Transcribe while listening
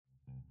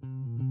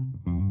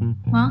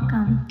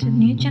Welcome to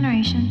New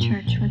Generation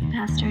Church with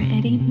Pastor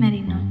Eddie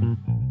Merino.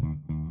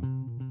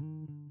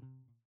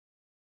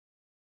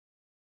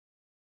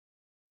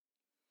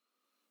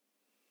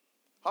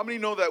 How many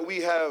know that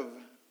we have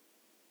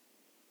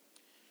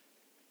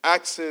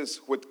access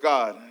with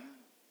God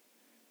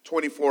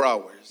 24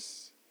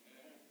 hours?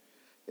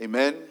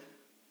 Amen.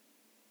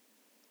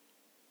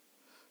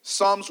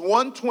 Psalms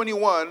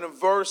 121,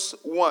 verse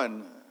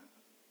 1.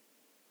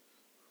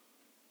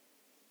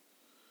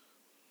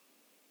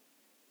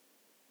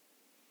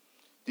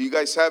 Do you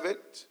guys have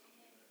it?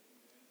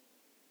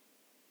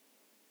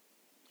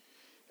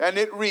 And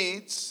it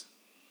reads,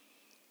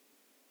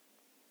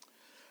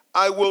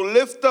 I will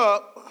lift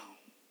up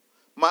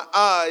my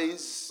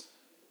eyes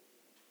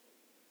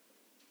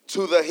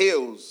to the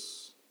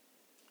hills.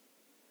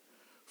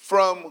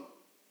 From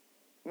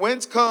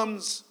whence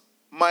comes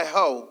my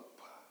help?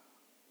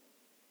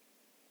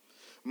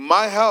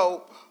 My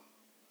help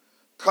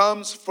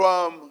comes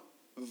from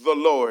the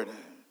Lord,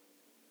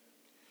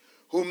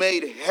 who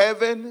made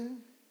heaven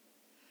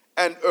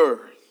and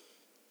earth.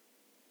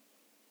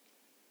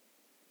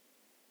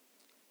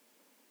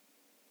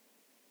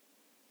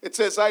 It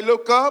says, I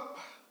look up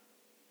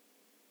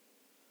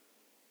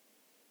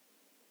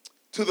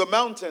to the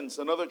mountains,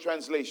 another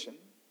translation.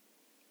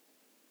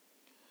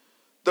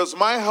 Does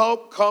my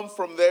help come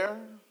from there?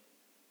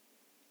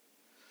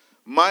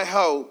 My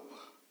help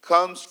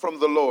comes from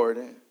the Lord,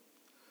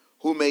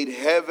 who made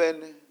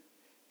heaven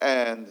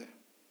and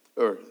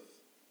earth.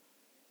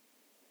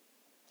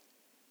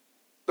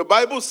 The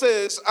Bible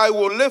says, I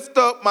will lift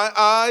up my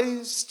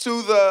eyes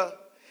to the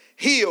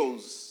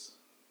hills.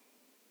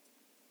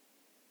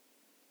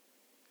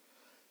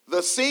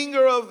 The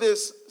singer of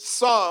this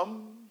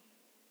psalm,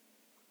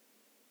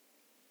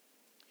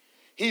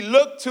 he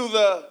looked to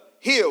the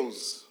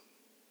hills.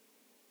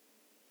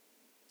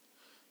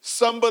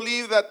 Some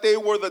believe that they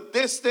were the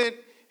distant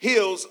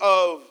hills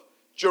of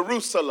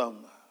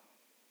Jerusalem.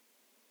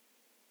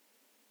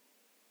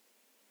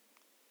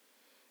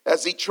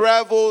 As he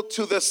traveled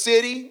to the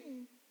city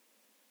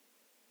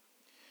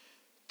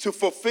to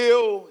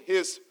fulfill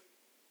his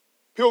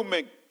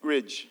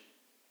pilgrimage.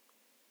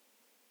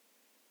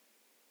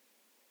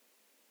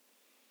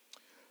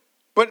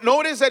 But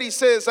notice that he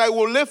says, I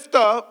will lift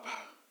up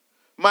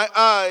my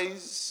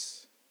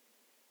eyes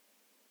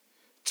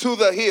to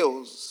the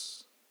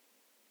hills.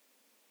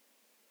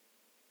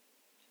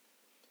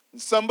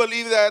 And some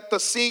believe that the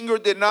singer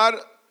did not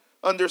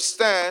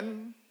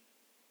understand,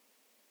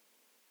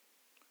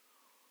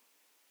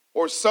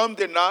 or some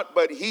did not,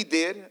 but he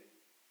did,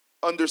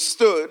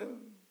 understood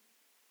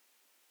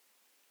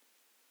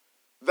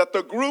that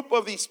the group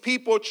of these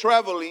people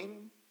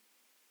traveling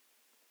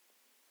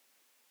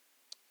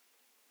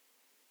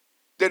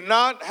did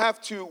not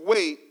have to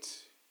wait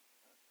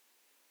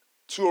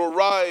to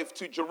arrive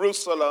to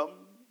Jerusalem,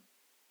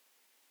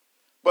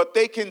 but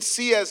they can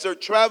see as they're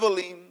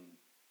traveling,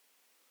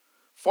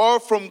 far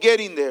from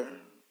getting there,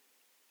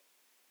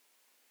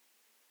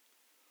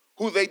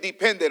 who they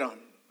depended on.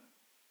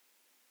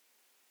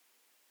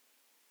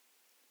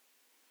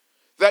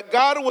 That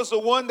God was the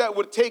one that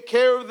would take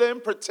care of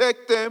them,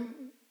 protect them,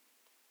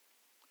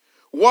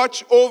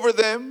 watch over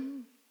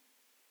them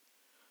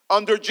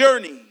on their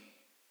journey.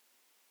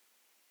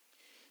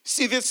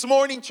 See, this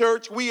morning,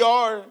 church, we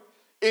are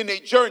in a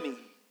journey.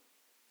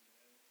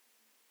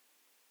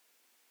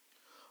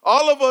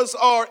 All of us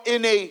are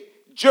in a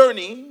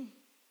journey.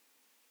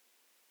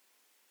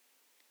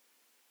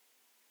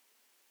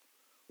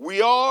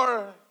 We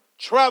are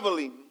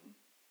traveling.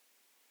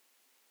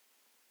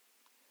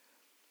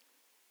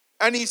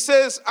 And he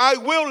says, I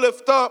will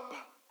lift up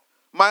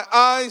my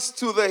eyes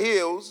to the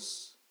hills,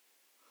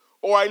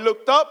 or I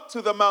looked up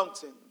to the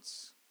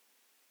mountains.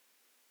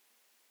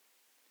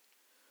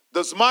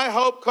 Does my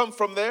help come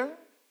from there?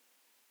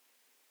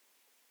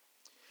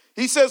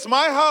 He says,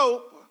 my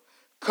help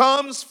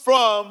comes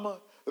from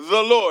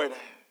the Lord.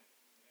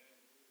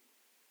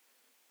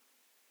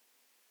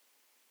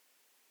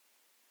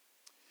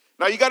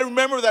 Now you got to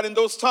remember that in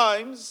those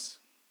times,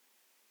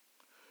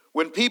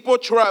 when people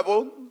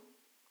traveled,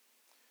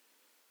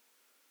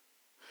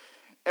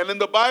 and in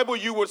the Bible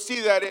you will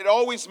see that it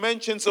always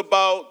mentions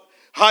about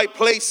high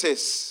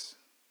places,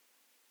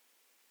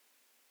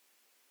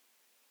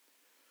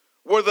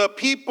 where the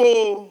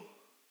people,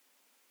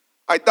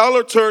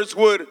 idolaters,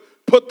 would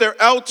put their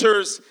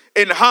altars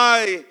in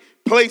high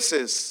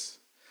places.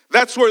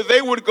 That's where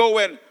they would go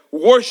and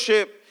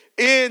worship,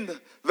 in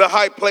the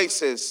high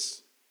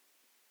places.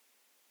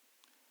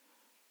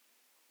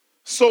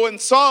 So in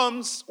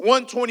Psalms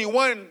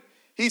 121,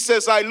 he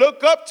says, I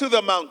look up to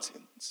the mountains.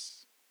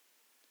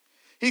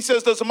 He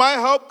says, does my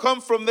help come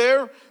from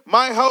there?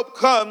 My help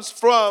comes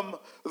from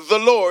the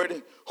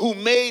Lord, who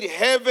made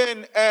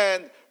heaven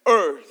and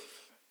earth.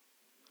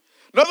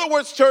 In other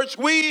words, church,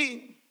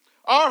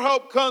 our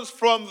help comes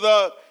from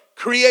the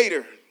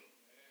Creator.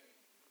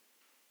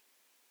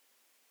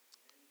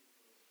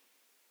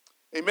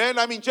 Amen.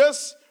 I mean,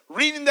 just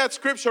reading that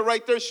scripture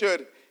right there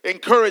should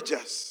encourage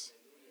us.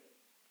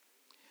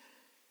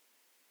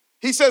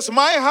 He says,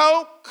 my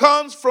help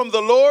comes from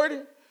the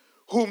Lord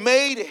who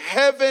made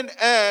heaven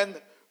and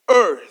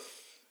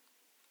earth.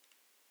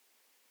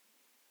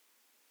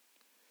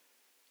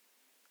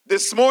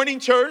 This morning,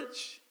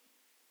 church,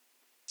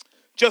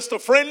 just a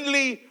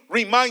friendly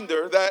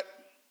reminder that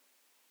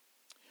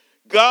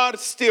God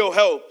still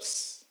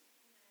helps.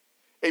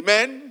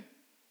 Amen.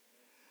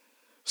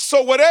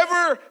 So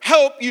whatever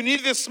help you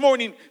need this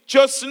morning,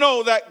 just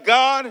know that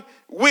God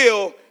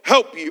will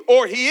help you,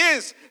 or He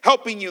is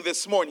helping you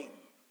this morning.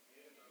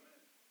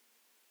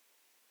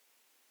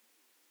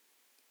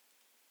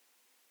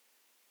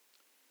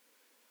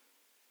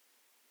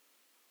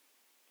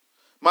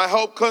 My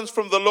help comes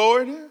from the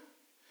Lord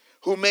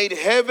who made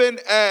heaven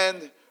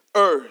and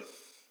earth.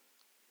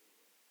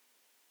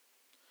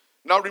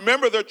 Now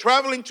remember, they're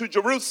traveling to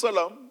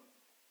Jerusalem,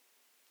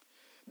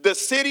 the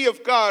city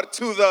of God,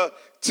 to the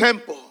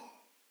temple.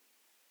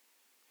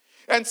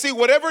 And see,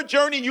 whatever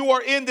journey you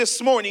are in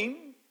this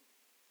morning,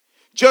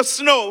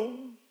 just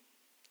know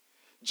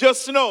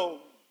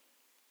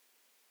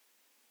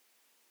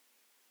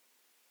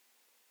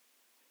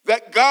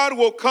that God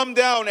will come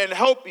down and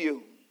help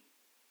you.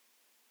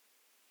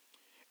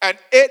 And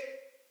at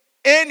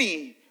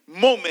any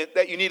moment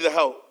that you need the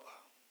help.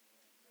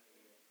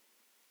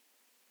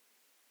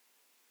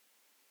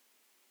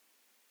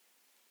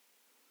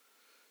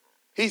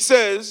 He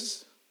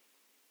says,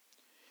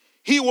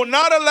 He will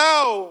not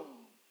allow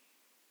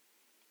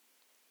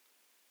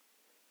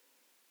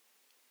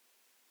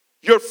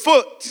your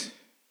foot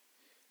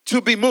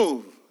to be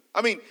moved.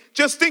 I mean,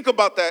 just think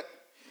about that.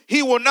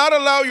 He will not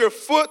allow your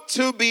foot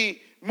to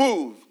be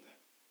moved.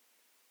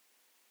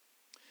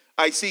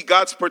 I see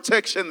God's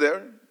protection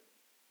there.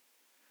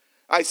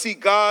 I see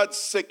God's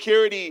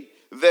security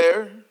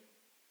there.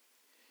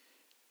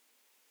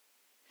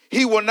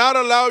 He will not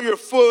allow your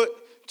foot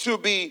to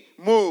be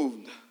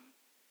moved.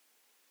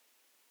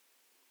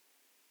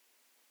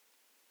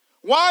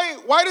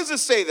 Why does it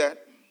say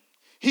that?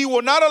 He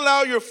will not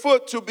allow your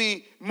foot to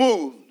be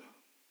moved.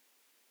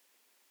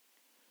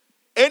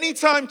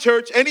 Anytime,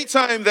 church,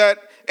 anytime that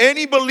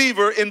any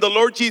believer in the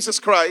Lord Jesus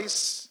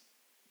Christ,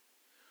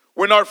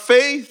 when our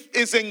faith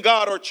is in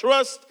God, our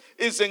trust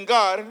is in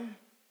God,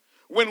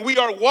 when we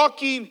are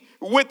walking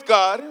with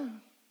God,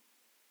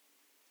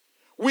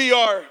 we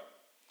are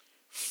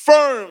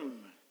firm.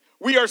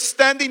 We are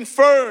standing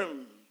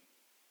firm.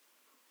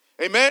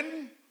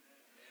 Amen?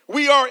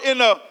 We are in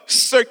a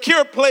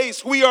secure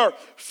place. We are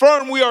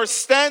firm. We are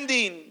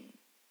standing.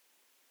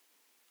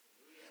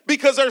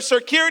 Because our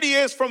security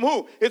is from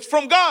who? It's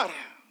from God.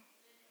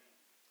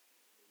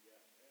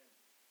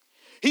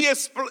 He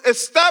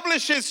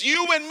establishes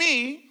you and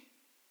me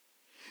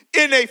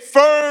in a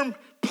firm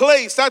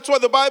place. That's why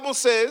the Bible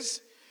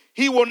says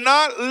He will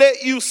not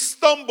let you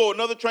stumble.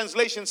 Another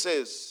translation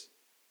says.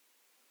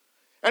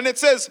 And it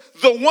says,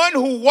 the one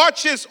who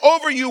watches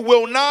over you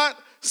will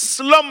not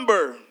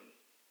slumber.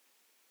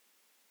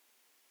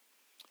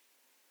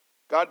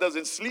 God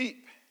doesn't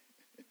sleep.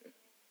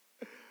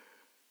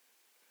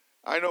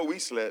 I know we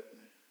slept.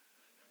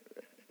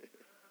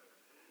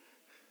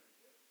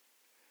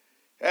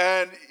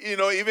 And,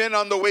 even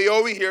on the way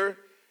over here,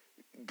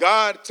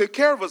 God took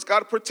care of us.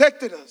 God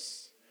protected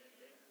us.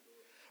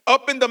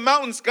 Up in the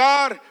mountains,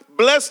 God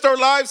blessed our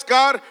lives.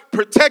 God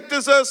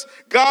protected us.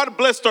 God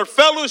blessed our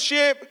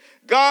fellowship.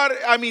 God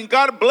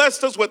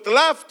blessed us with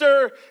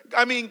laughter.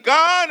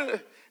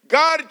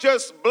 God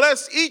just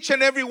blessed each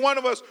and every one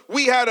of us.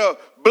 We had a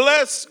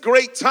blessed,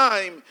 great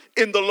time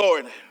in the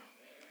Lord.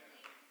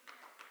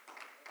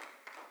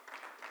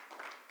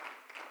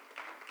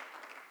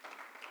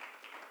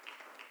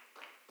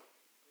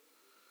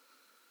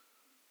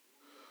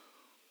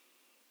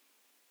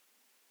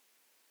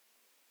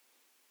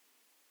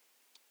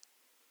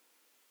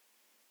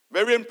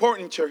 Very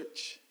important,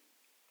 church,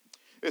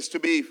 is to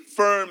be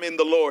firm in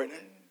the Lord.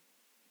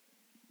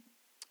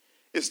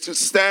 Is to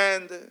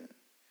stand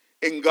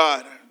in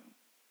God.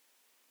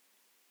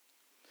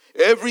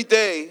 Every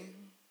day,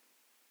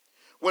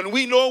 when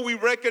we know, we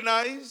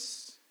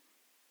recognize,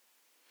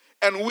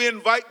 and we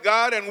invite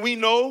God, and we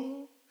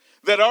know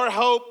that our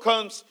help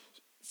comes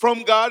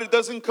from God. It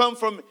doesn't come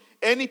from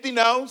anything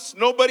else,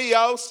 nobody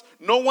else,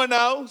 no one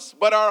else,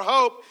 but our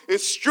help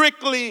is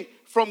strictly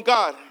from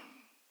God.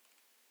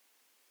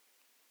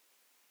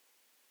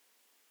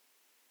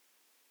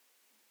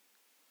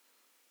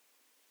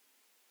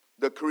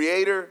 The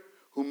Creator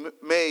who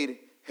made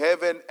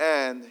heaven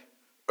and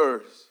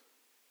earth.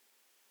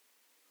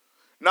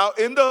 Now,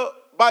 in the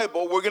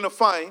Bible, we're going to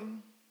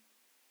find,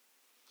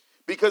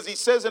 because He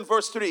says in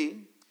verse 3,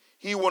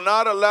 He will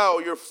not allow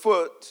your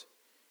foot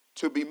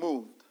to be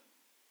moved.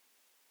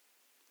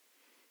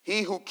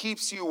 He who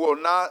keeps you will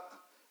not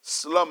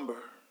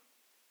slumber.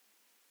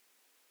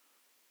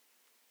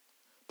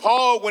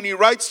 Paul, when he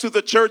writes to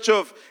the church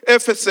of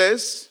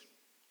Ephesus,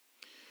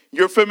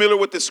 you're familiar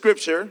with the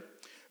scripture,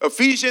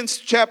 Ephesians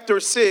chapter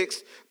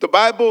 6, the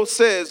Bible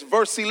says,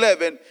 verse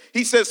 11,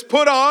 he says,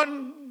 put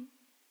on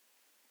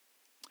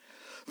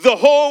the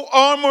whole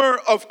armor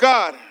of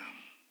God.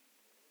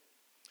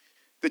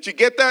 Did you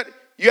get that?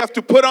 You have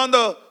to put on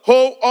the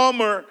whole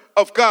armor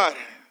of God.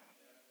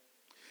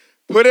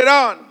 Put it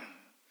on.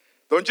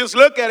 Don't just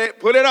look at it,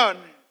 put it on.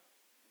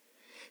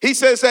 He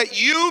says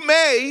that you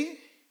may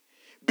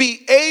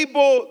be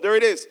able, there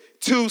it is,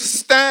 to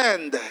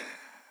stand.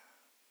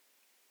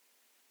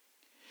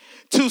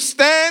 To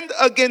stand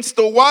against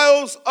the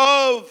wiles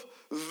of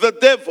the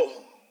devil.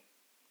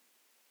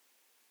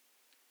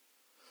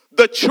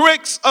 The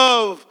tricks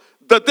of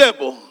the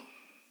devil.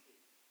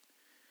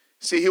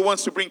 See, he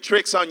wants to bring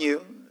tricks on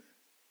you.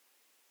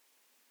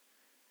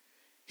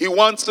 He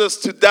wants us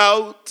to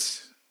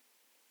doubt.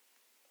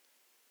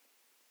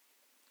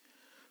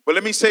 But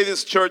let me say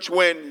this, church,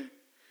 when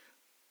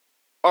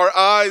our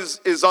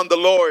eyes is on the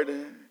Lord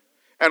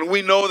and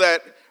we know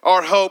that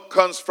our help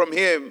comes from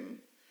him,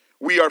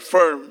 we are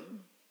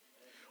firm.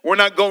 We're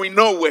not going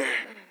nowhere.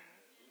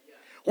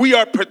 We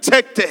are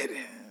protected.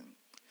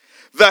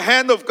 The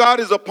hand of God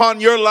is upon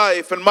your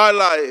life and my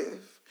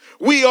life.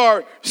 We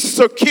are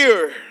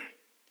secure.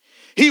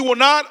 He will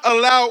not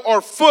allow our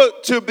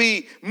foot to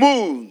be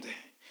moved.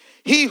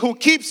 He who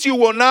keeps you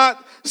will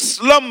not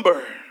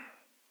slumber.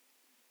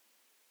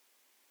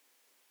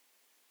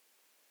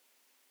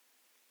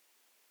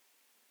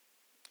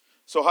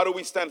 So how do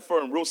we stand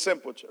firm? Real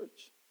simple,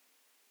 church.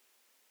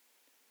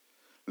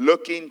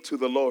 Looking to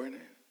the Lord.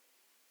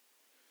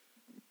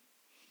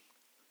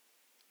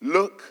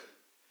 Look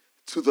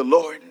to the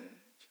Lord.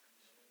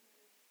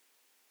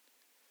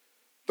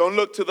 Don't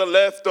look to the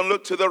left. Don't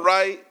look to the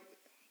right.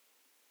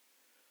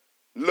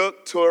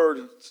 Look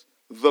towards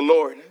the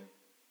Lord.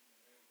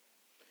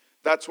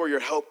 That's where your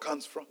help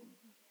comes from.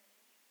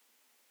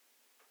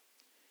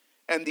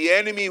 And the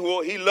enemy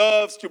he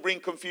loves to bring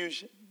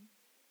confusion.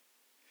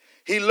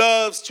 He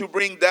loves to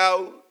bring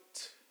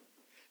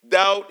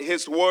doubt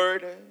his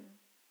word.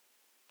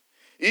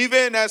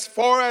 Even as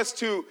far as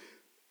to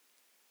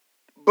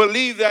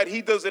believe that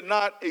he does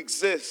not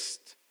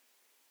exist.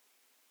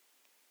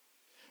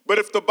 But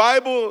if the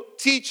Bible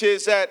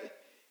teaches that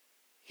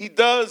he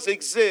does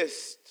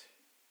exist,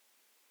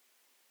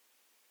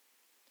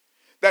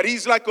 that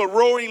he's like a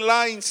roaring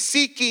lion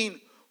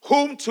seeking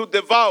whom to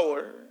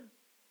devour,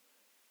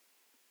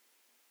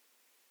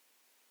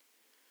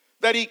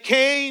 that he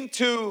came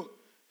to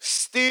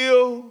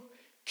steal,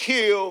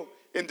 kill,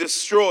 and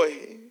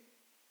destroy.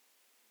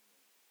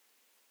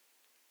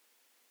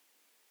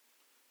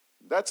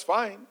 That's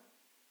fine.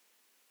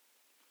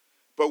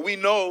 But we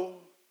know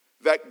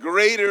that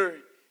greater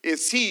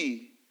is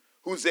he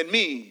who's in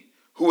me,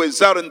 who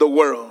is out in the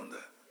world.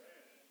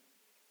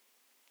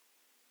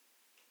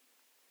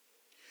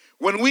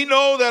 When we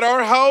know that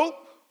our help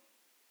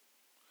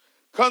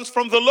comes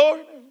from the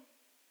Lord,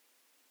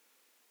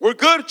 we're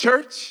good,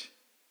 church.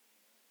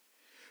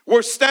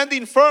 We're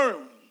standing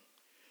firm.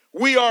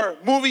 We are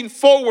moving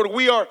forward.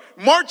 We are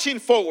marching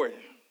forward.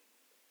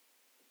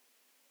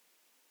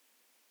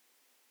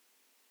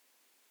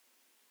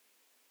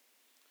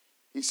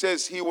 He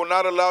says he will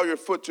not allow your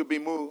foot to be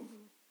moved.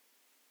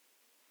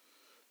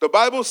 The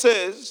Bible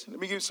says, let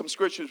me give you some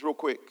scriptures real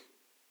quick.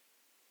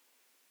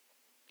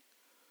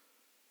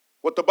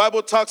 What the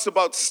Bible talks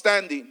about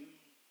standing.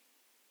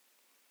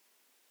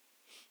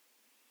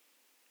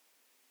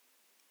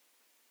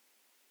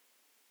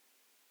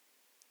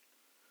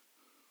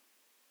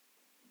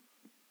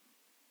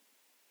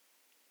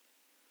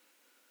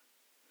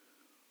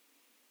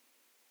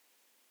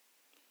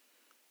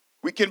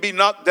 We can be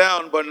knocked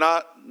down, but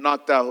not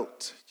knocked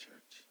out,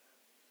 church.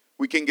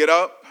 We can get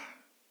up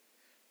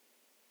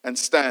and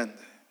stand.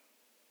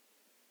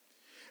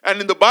 And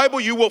in the Bible,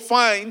 you will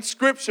find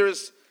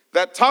scriptures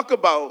that talk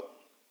about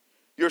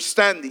your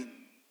standing.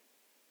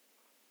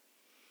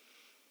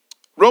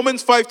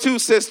 Romans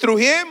 5:2 says, through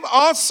him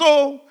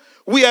also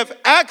we have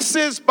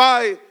access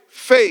by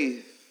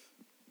faith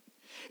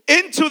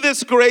into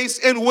this grace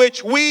in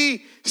which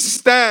we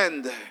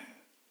stand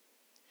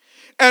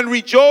and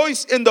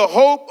rejoice in the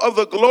hope of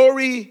the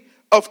glory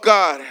of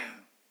God.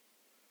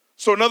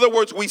 So in other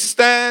words, we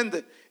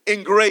stand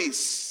in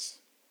grace.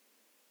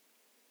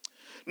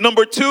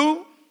 Number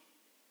 2,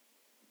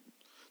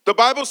 the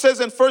Bible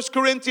says in 1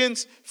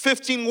 Corinthians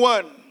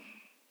 15:1,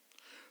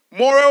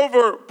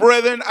 moreover,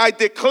 brethren, I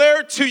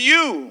declare to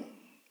you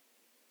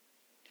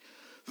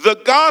the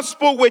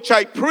gospel which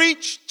I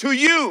preached to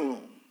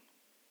you,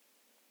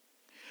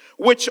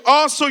 which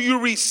also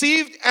you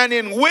received, and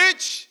in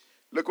which,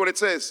 look what it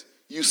says,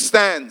 you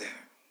stand.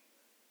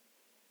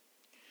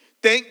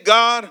 Thank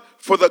God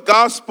for the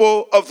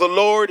gospel of the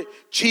Lord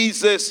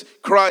Jesus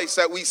Christ,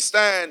 that we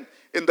stand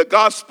in the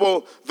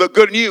gospel, the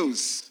good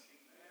news.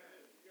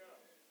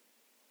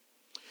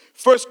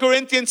 1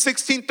 Corinthians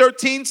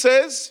 16:13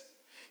 says,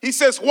 he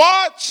says,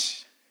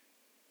 watch,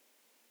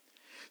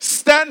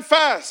 stand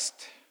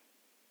fast.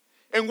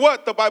 And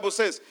what the Bible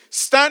says,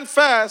 stand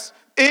fast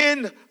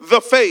in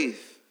the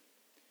faith.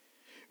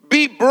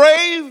 Be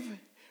brave,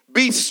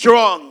 be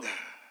strong.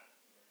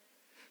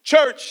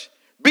 Church,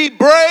 be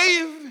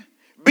brave,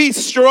 be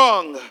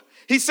strong.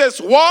 He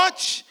says,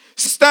 watch,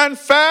 stand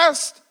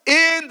fast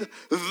in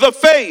the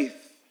faith.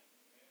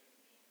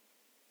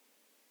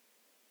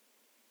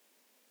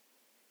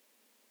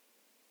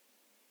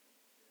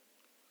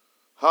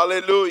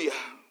 Hallelujah.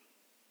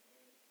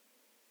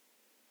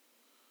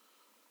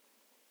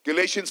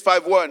 Galatians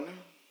 5:1.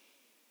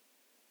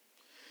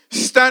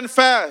 Stand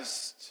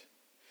fast,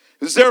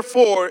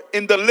 therefore,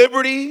 in the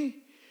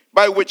liberty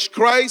by which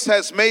Christ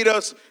has made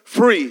us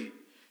free.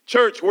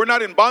 Church, we're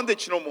not in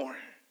bondage no more.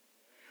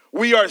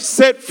 We are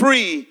set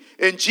free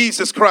in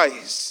Jesus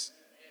Christ.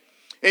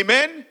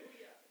 Amen.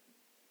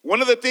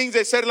 One of the things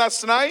they said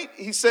last night,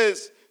 he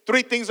says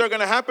 3 things are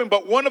going to happen,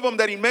 but one of them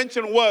that he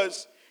mentioned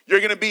was you're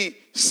going to be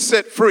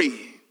set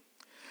free.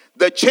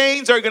 The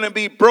chains are going to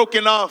be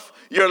broken off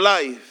your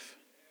life.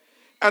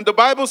 And the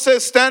Bible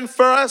says, stand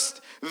fast,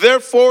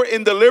 therefore,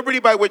 in the liberty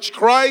by which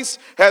Christ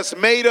has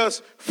made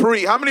us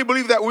free. How many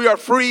believe that we are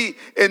free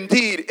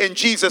indeed in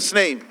Jesus'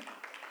 name?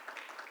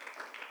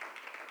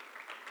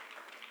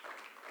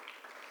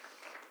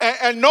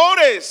 And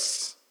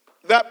notice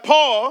that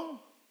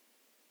Paul,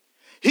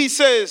 he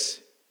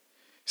says,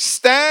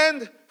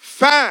 stand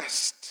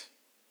fast,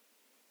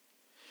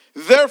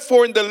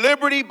 therefore, in the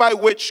liberty by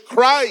which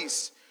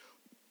Christ,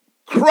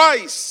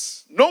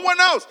 no one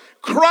else,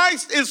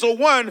 Christ is the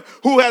one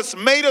who has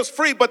made us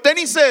free. But then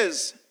he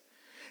says,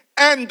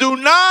 and do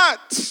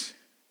not,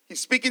 he's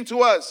speaking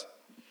to us,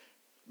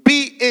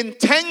 be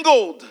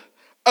entangled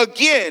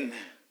again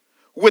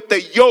with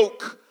the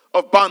yoke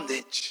of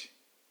bondage.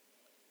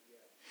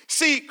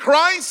 See,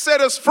 Christ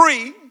set us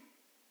free.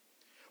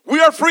 We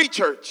are free,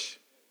 church.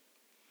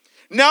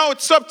 Now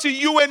it's up to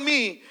you and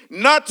me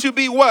not to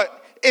be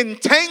what?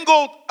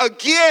 Entangled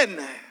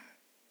again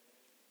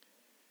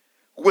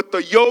with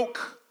the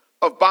yoke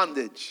of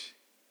bondage.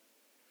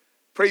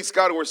 Praise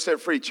God, we're set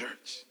free,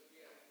 church.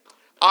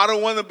 I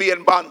don't want to be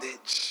in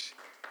bondage.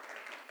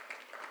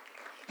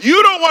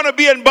 You don't want to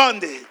be in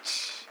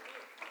bondage.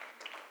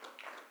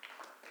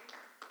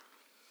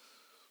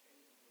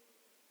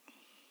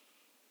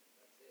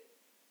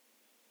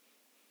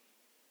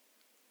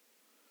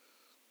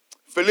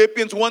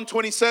 Philippians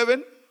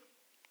 1:27.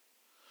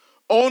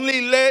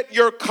 Only let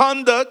your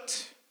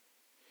conduct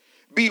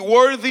be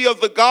worthy of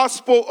the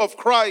gospel of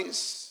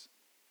Christ,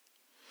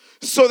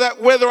 so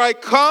that whether I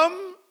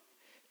come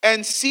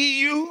and see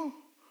you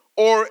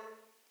or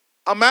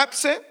I'm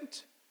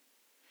absent,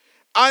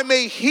 I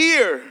may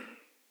hear,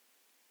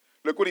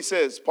 look what he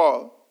says,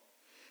 Paul,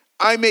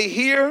 I may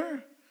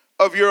hear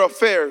of your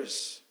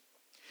affairs,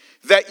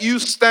 that you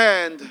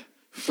stand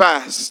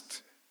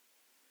fast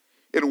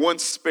in one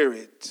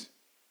spirit,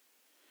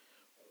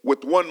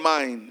 with one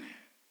mind,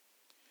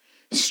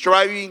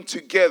 striving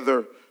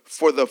together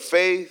for the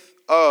faith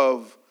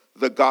of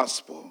the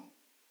gospel.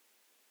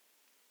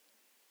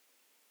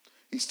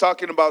 He's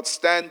talking about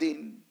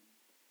standing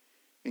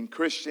in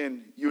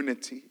Christian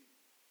unity.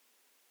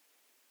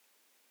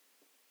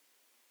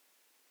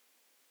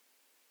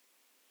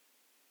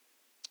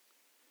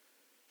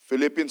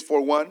 Philippians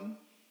 4:1.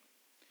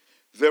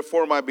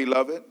 Therefore, my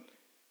beloved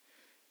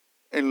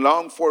and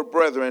longed for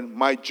brethren,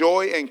 my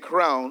joy and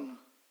crown,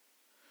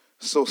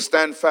 so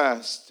stand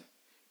fast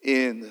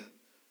in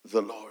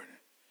the Lord.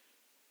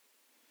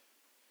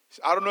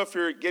 I don't know if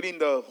you're getting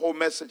the whole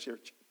message here,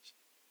 church.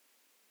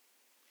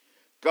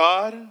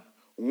 God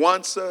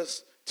wants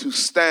us to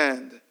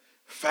stand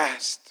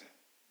fast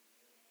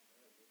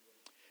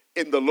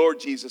in the Lord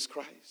Jesus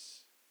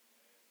Christ.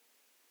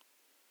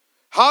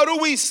 How do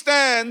we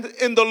stand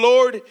in the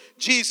Lord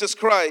Jesus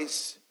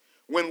Christ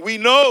when we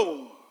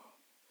know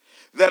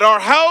that our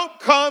help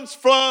comes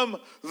from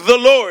the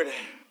Lord,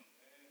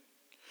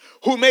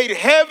 who made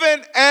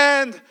heaven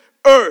and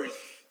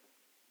earth?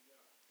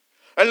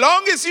 As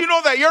long as you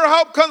know that your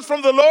help comes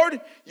from the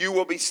Lord, you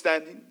will be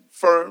standing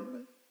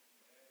firm,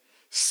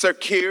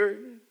 secure.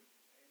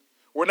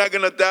 We're not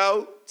going to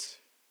doubt.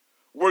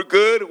 We're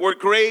good. We're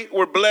great.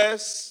 We're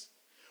blessed.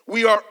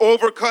 We are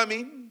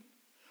overcoming.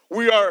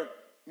 We are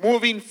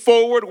moving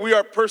forward. We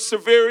are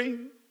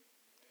persevering.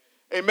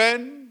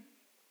 Amen.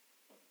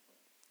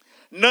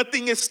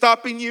 Nothing is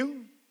stopping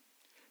you.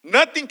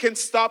 Nothing can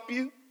stop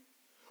you.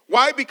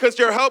 Why? Because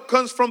your help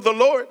comes from the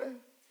Lord.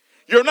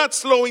 You're not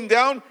slowing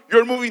down.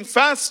 You're moving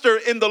faster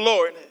in the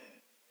Lord.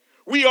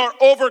 We are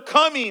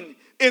overcoming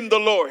in the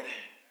Lord.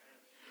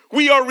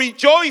 We are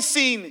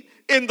rejoicing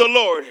in the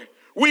Lord.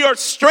 We are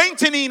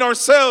strengthening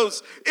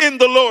ourselves in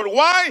the Lord.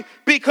 Why?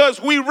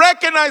 Because we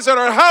recognize that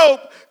our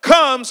help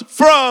comes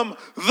from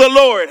the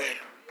Lord.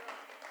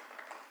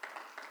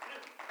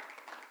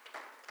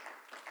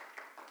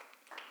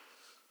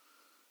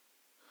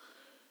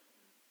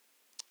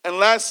 And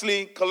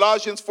lastly,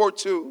 Colossians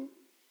 4:2.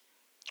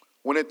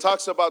 When it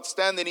talks about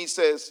standing, he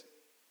says,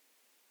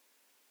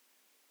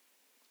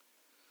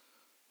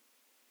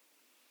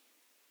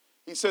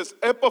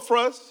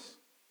 Epaphras,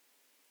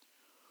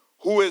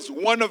 who is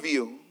one of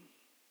you,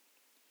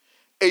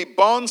 a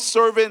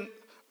bondservant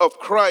of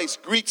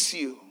Christ, greets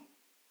you.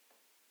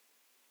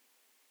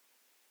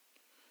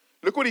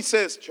 Look what he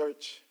says,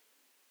 church.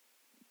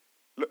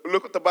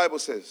 Look what the Bible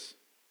says.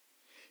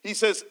 He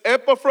says,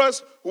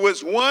 Epaphras, who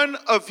is one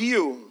of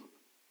you,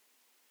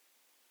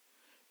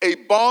 a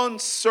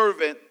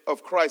bondservant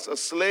of Christ, a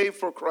slave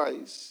for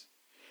Christ,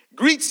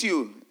 greets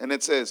you. And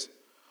it says,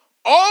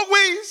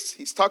 Always,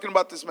 he's talking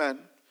about this man,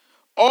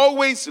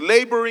 always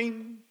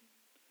laboring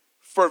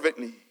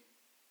fervently.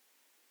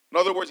 In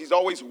other words, he's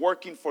always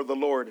working for the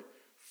Lord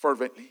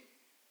fervently.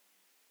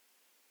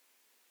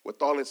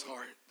 With all his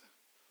heart,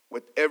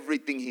 with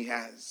everything he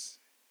has.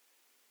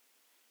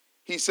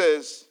 He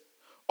says,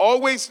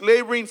 always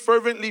laboring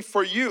fervently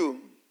for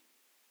you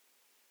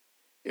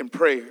in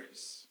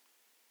prayers.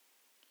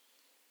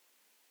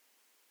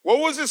 What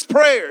was his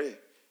prayer?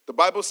 The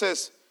Bible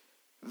says,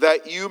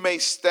 that you may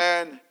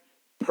stand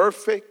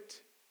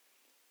perfect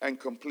and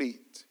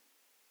complete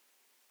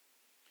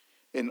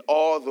in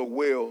all the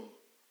will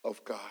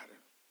of God.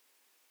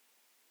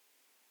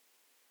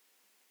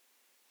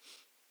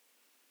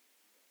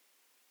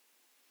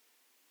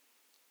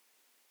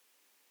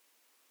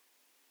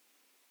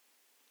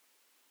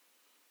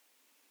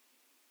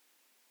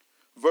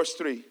 Verse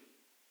 3.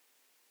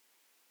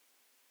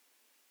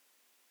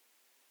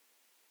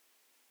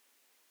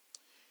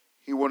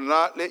 He will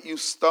not let you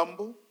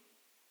stumble.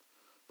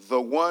 The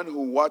one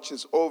who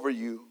watches over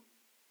you,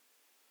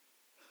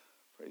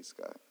 praise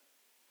God,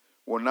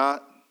 will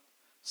not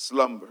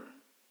slumber.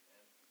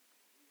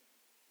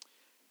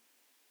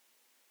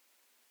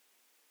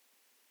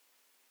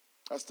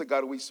 That's the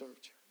God we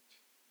serve, church.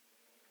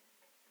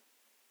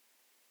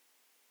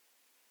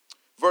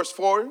 Verse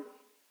 4.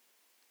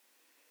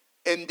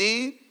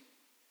 Indeed,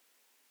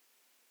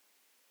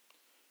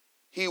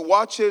 he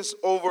watches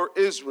over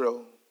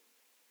Israel.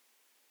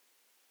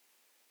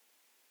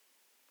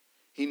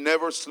 He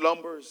never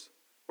slumbers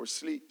or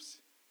sleeps.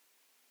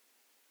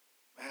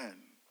 Man,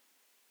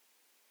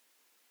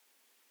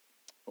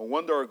 no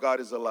wonder our God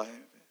is alive.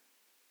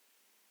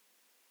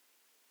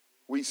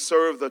 We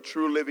serve the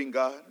true living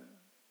God.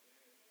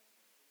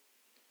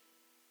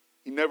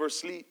 He never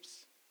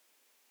sleeps.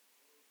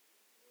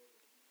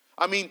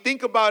 I mean,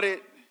 think about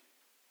it.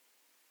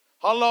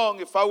 How long,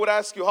 if I would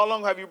ask you, how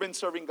long have you been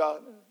serving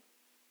God?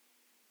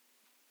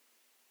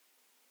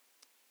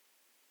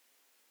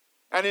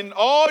 And in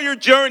all your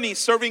journey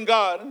serving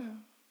God,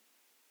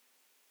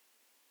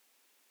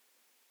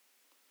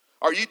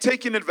 are you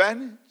taking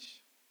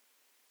advantage?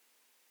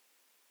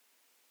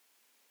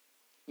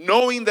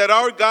 Knowing that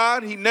our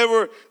God, He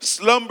never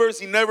slumbers,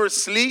 He never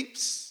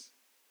sleeps.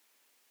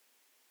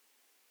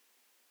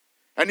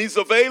 And He's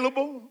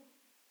available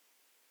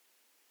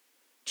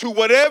to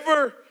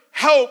whatever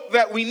help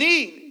that we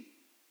need.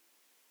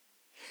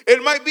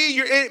 It might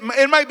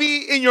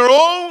be in your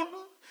own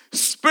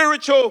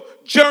spiritual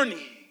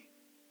journey.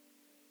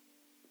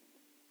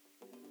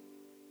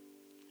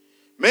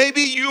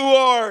 Maybe you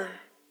are,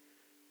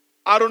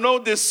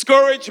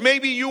 discouraged.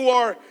 Maybe you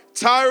are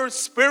tired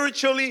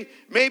spiritually.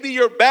 Maybe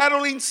you're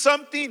battling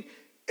something.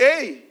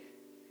 Hey,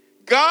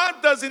 God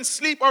doesn't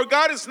sleep. Our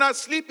God is not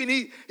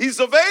sleeping. He's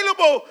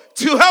available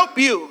to help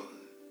you.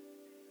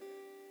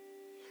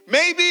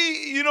 Maybe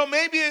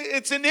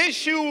it's an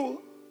issue.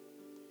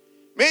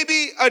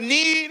 Maybe a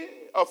need,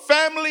 a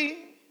family.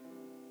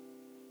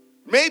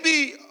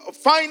 Maybe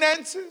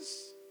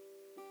finances.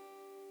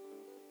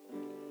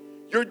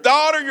 Your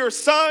daughter, your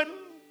son.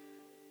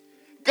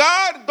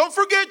 God, don't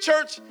forget,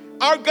 church,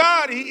 our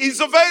God, He's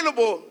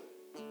available.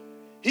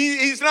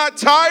 He's not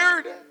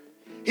tired.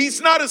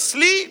 He's not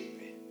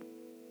asleep.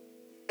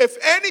 If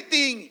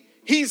anything,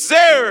 He's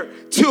there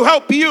to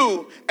help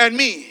you and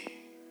me.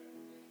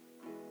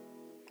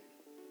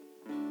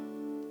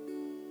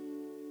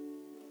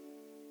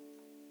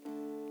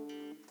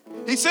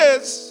 He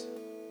says,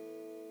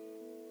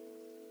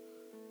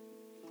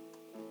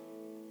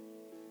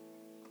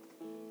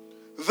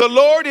 the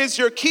Lord is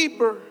your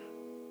keeper.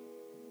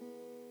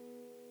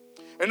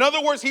 In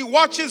other words, He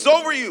watches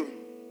over you.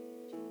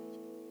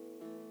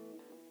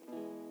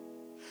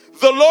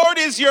 The Lord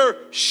is your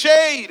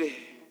shade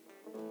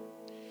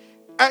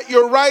at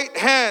your right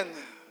hand.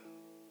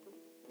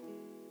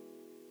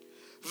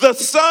 The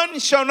sun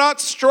shall not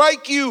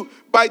strike you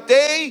by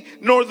day,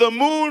 nor the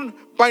moon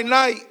by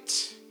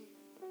night.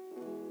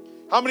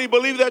 How many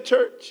believe that,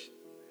 church?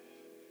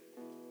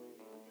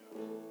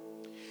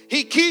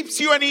 He keeps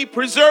you and He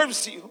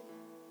preserves you.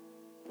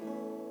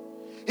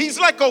 He's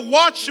like a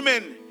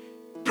watchman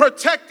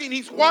protecting.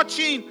 He's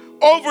watching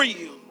over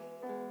you.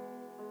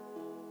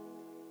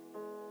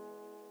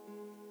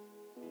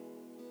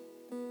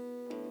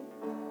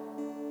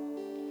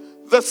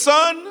 The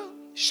sun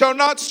shall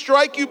not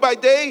strike you by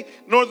day,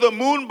 nor the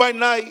moon by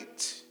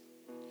night.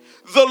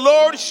 The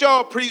Lord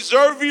shall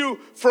preserve you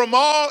from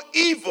all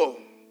evil.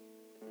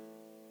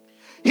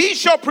 He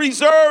shall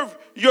preserve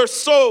your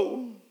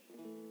soul.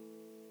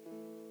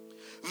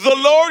 The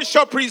Lord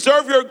shall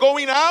preserve your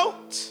going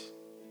out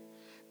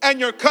and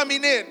your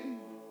coming in.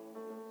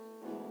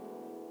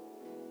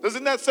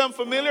 Doesn't that sound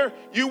familiar?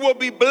 You will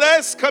be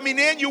blessed coming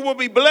in. You will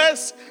be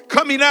blessed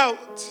coming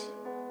out.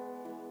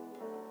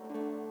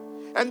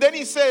 And then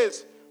He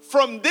says,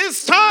 from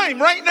this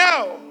time right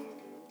now,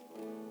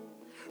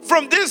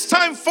 from this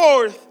time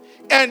forth,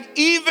 and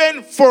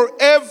even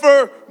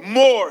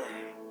forevermore.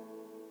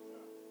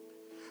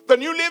 The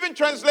New Living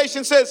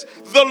Translation says,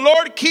 the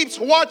Lord keeps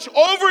watch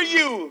over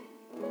you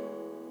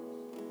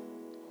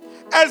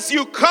as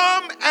you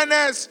come and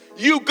as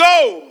you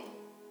go.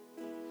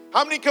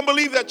 How many can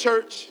believe that,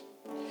 church?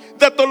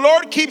 That the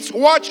Lord keeps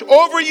watch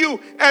over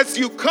you as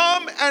you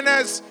come and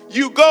as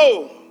you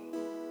go.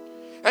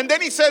 And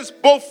then he says,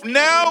 both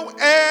now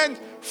and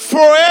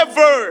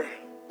forever.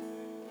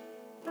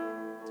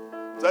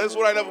 So that's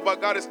what I love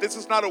about God, is this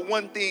is not a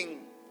one thing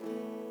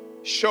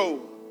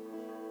show.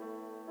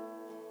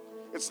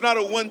 It's not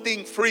a one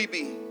thing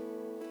freebie.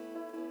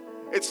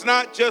 It's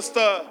not just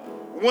a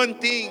one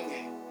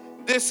thing.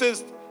 This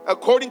is,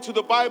 according to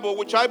the Bible,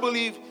 which I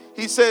believe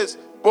he says,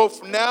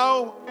 both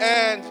now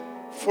and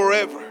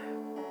forever.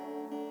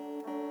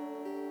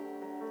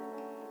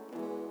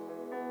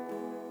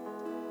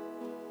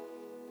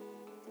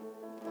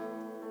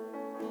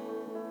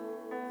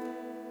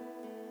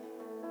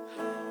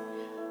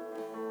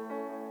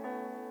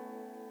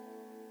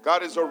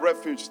 God is our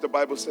refuge, the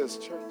Bible says,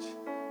 church.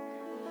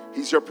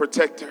 He's your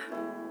protector.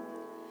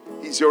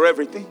 He's your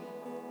everything.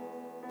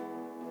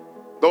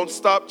 Don't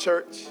stop,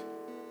 church,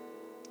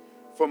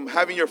 from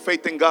having your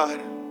faith in God.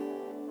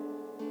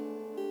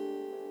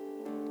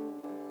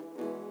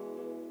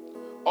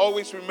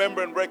 Always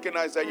remember and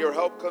recognize that your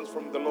help comes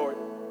from the Lord.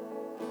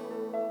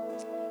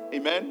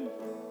 Amen.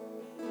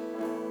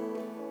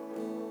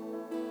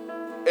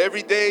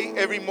 Every day,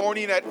 every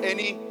morning, at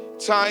any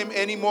time,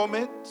 any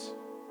moment,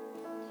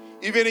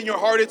 even in your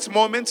hardest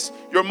moments,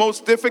 your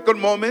most difficult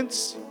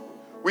moments,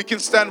 we can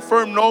stand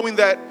firm knowing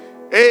that,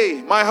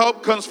 hey, my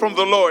help comes from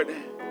the Lord.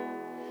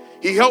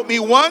 He helped me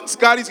once,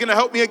 God is going to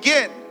help me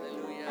again.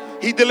 Hallelujah.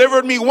 He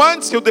delivered me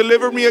once, he'll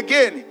deliver me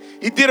again.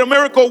 He did a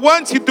miracle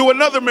once, he'll do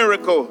another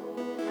miracle.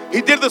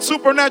 He did the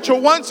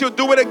supernatural once, he'll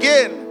do it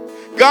again.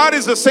 God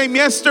is the same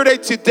yesterday,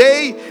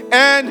 today,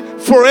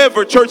 and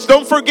forever. Church,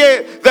 don't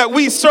forget that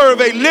we serve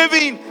a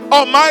living,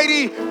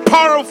 almighty,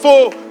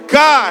 powerful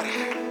God.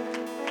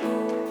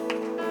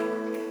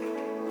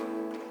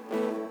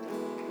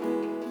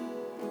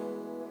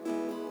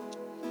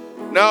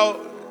 Now,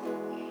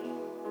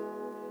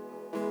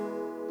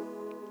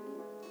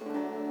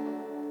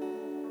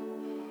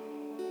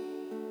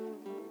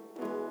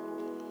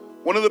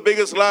 one of the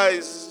biggest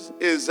lies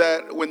is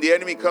that when the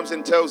enemy comes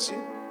and tells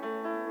you,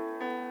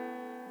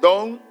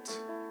 don't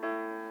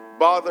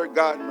bother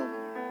God no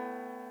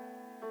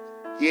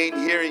more. He ain't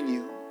hearing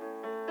you.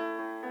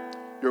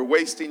 You're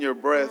wasting your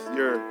breath.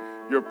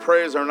 Your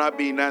prayers are not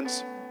being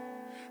answered.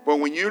 But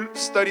when you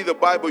study the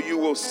Bible, you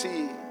will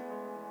see.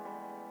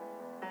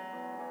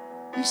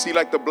 You see,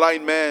 like the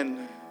blind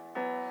man,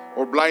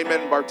 or blind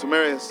man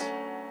Bartimaeus.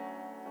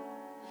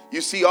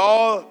 You see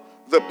all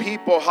the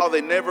people, how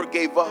they never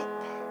gave up.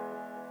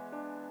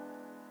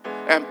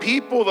 And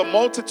people, the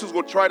multitudes,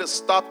 will try to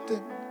stop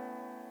them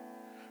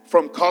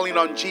from calling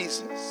on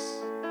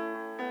Jesus.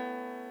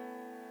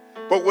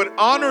 But what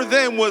honored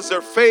them was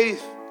their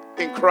faith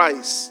in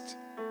Christ.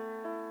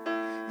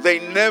 They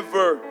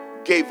never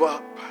gave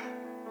up.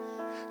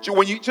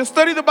 When you just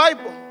study the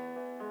Bible,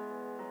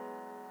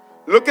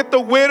 look at the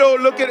widow,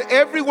 look at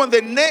everyone.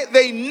 They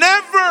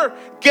never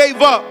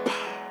gave up.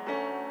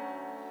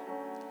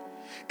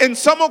 In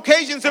some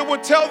occasions, it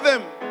would tell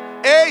them,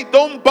 hey,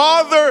 don't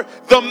bother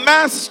the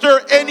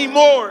master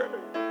anymore.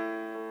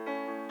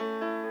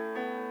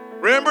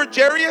 Remember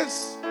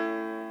Jairus?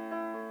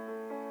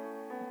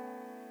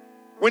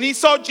 When he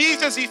saw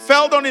Jesus, he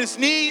fell on his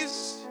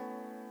knees.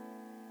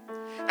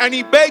 And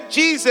he begged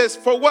Jesus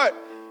for what?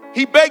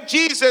 He begged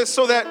Jesus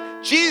so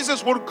that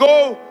Jesus would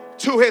go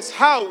to his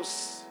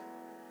house.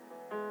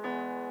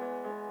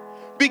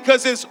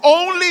 Because his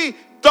only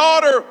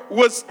daughter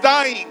was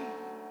dying.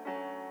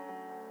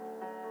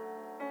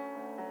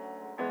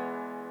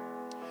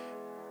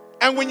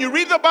 And when you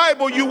read the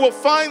Bible, you will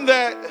find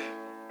that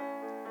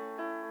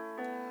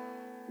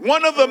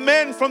one of the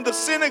men from the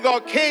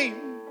synagogue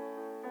came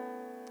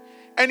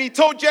and he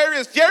told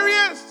Jairus,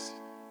 Jairus,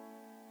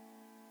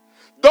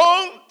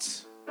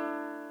 don't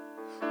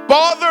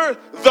bother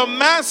the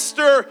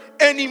master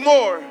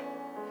anymore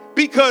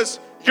because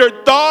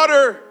your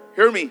daughter,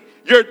 hear me,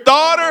 your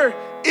daughter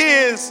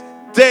is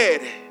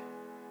dead.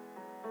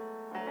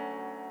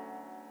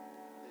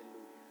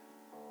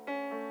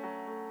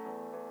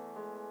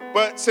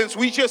 But since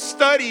we just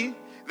studied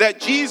that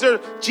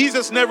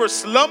Jesus never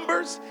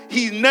slumbers,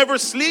 he never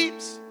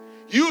sleeps.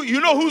 You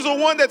know who's the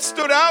one that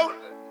stood out?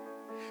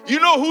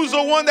 You know who's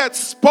the one that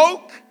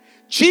spoke?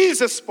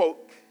 Jesus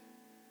spoke.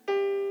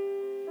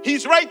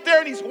 He's right there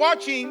and he's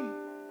watching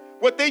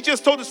what they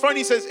just told his friend.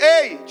 He says,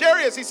 hey,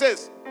 Jairus, he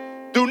says,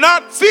 do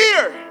not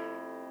fear.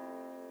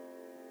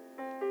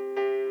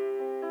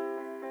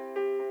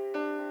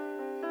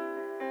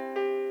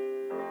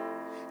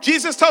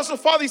 Jesus tells the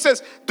Father, he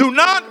says, do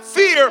not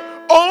fear,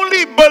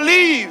 only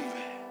believe.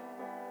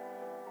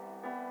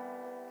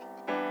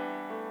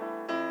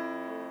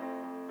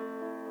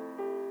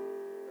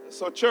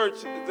 So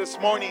church, this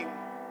morning,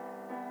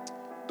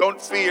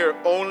 don't fear,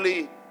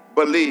 only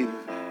believe.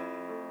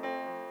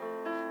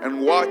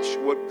 And watch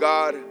what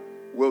God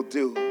will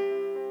do.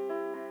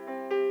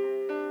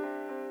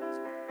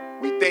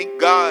 We thank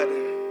God.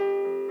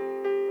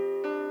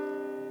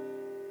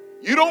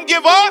 You don't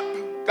give up.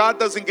 God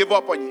doesn't give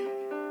up on you.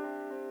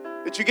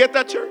 Did you get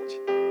that, church?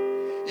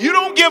 You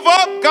don't give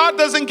up. God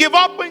doesn't give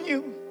up on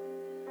you.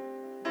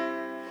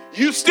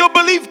 You still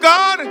believe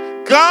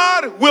God?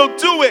 God will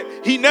do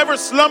it. He never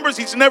slumbers.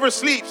 He never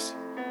sleeps.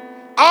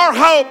 Our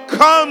help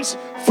comes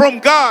from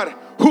God,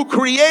 who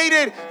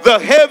created the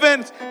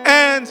heavens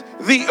and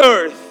the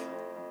earth.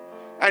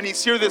 And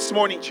He's here this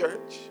morning,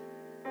 church.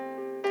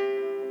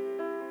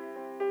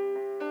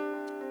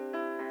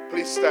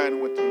 Please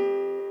stand with me.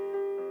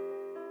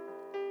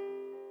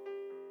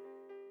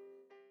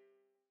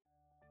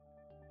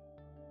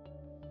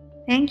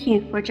 Thank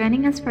you for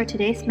joining us for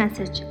today's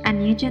message at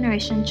New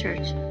Generation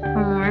Church.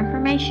 For more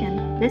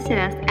information, visit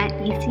us at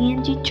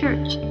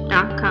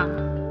ecngchurch.com.